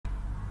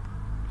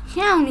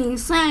Shouting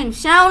sign,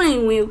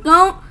 shouting will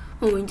go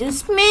going to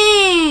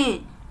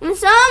spin. And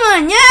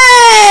someone,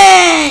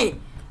 yay!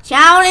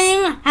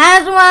 Shouting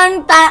has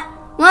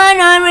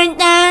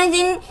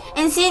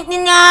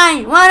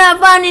 1,169. What a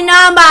funny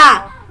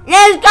number!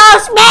 Let's go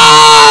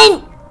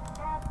spin!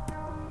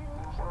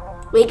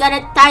 We got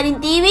a tiny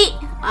TV.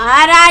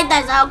 Alright,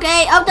 that's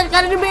okay. Oh, that's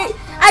gotta be.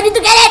 I need to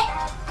get it!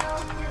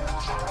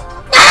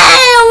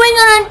 Damn, we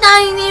got a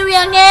tiny TV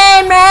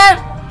again,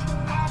 man!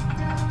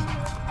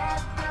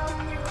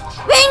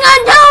 We got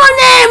 2 of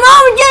them!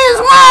 Oh,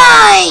 Jesus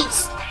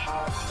Christ!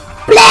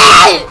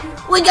 Play!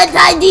 We got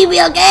tiny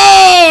TV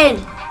again!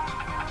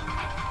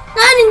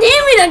 Tiny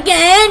TV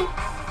again!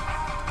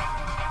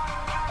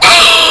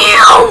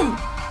 Damn!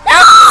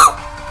 No!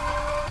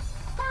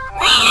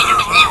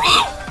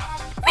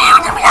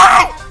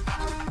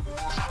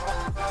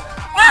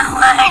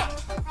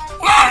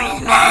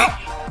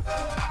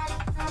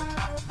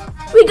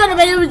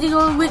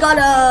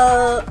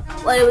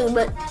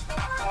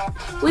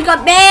 We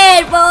got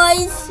bad,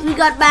 boys. We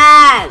got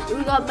bad.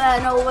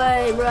 No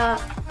way, bro.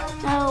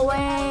 No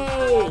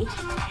way.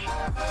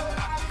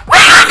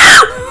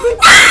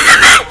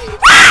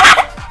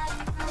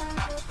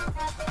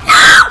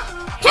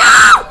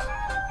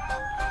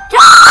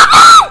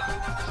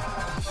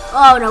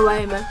 Oh, no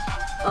way, man.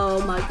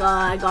 Oh my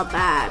god, I got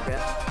bad, bro.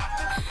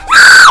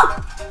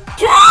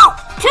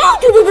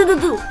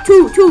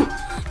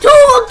 Two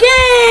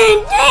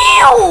again!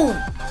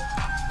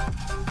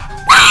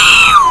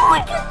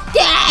 Damn!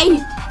 Damn!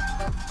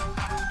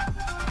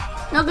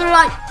 Not gonna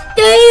lie.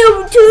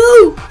 Damn,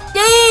 2!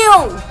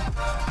 Damn!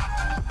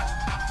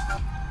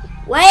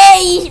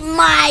 Where's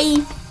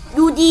my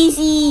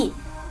UDC? 3!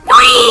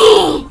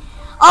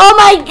 Oh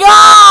my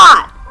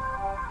god!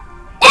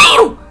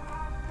 Damn!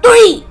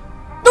 3!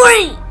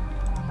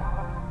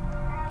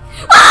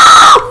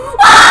 Oh!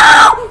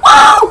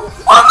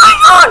 Oh my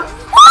god!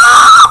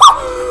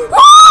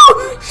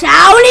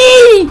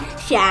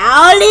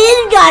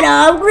 Shaolin got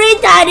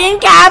upgrade Titan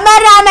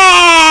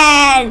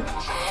cameraman!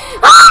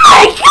 Oh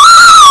my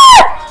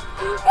god!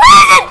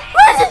 Where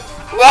is it?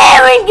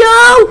 There we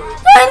go!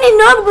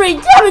 Titan upgrade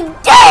 7.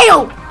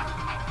 Damn!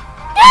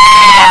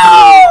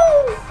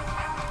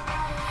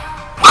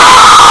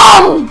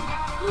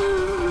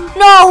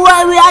 No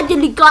way, we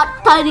actually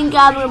got Titan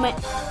cameraman.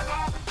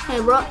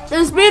 Hey bro,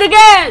 let's speed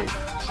again!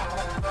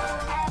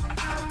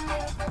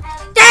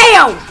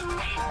 Damn!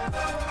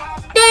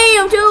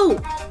 Damn, 2!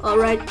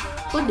 Alright,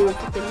 what do we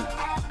happen?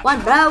 One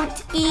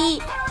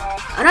browski.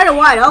 Another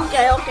one,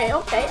 okay.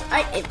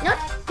 I am not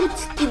good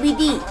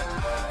skibidi.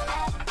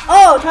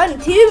 Oh, Titan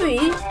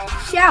TV.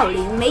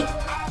 Shaolin make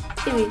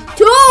 2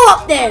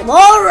 of them,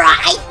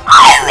 alright!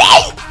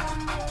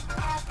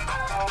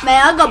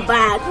 Man, I got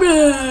bad.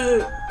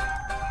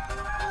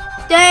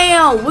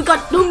 Damn, we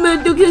got 2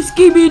 men to get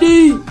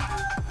skibidi.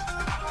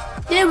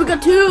 Damn, we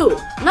got 2.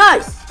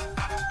 Nice.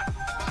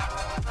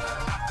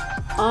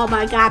 Oh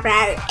my god,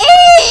 bro.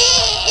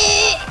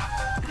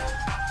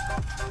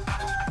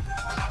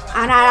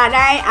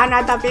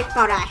 Another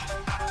victory.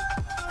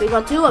 We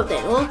got 2 of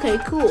them. Okay,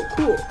 cool.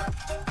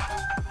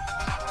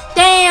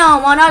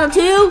 Damn, another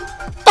 2.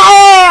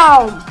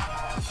 Damn.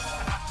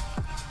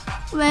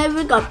 Man,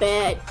 we got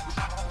bad.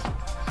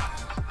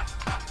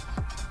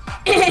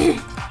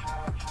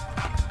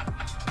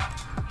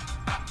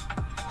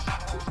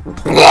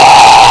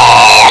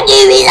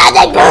 Give me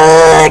something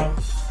good.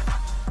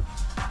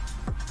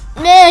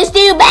 No,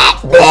 still bad.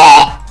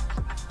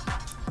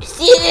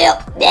 Still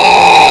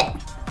bad.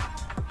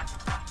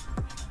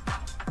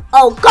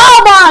 Oh,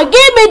 come on,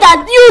 give me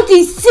that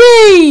UTC.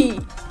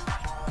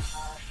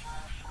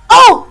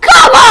 Oh,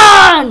 come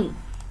on.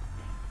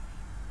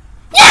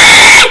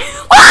 Yeah!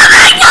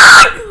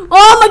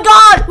 Oh my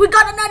god, we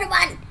got another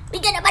one.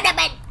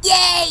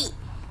 Yay.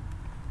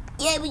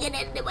 Yeah, we got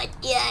another one.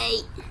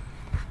 Yay.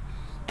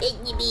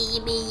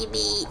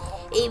 Yippee.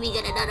 Hey, we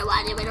got another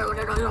one.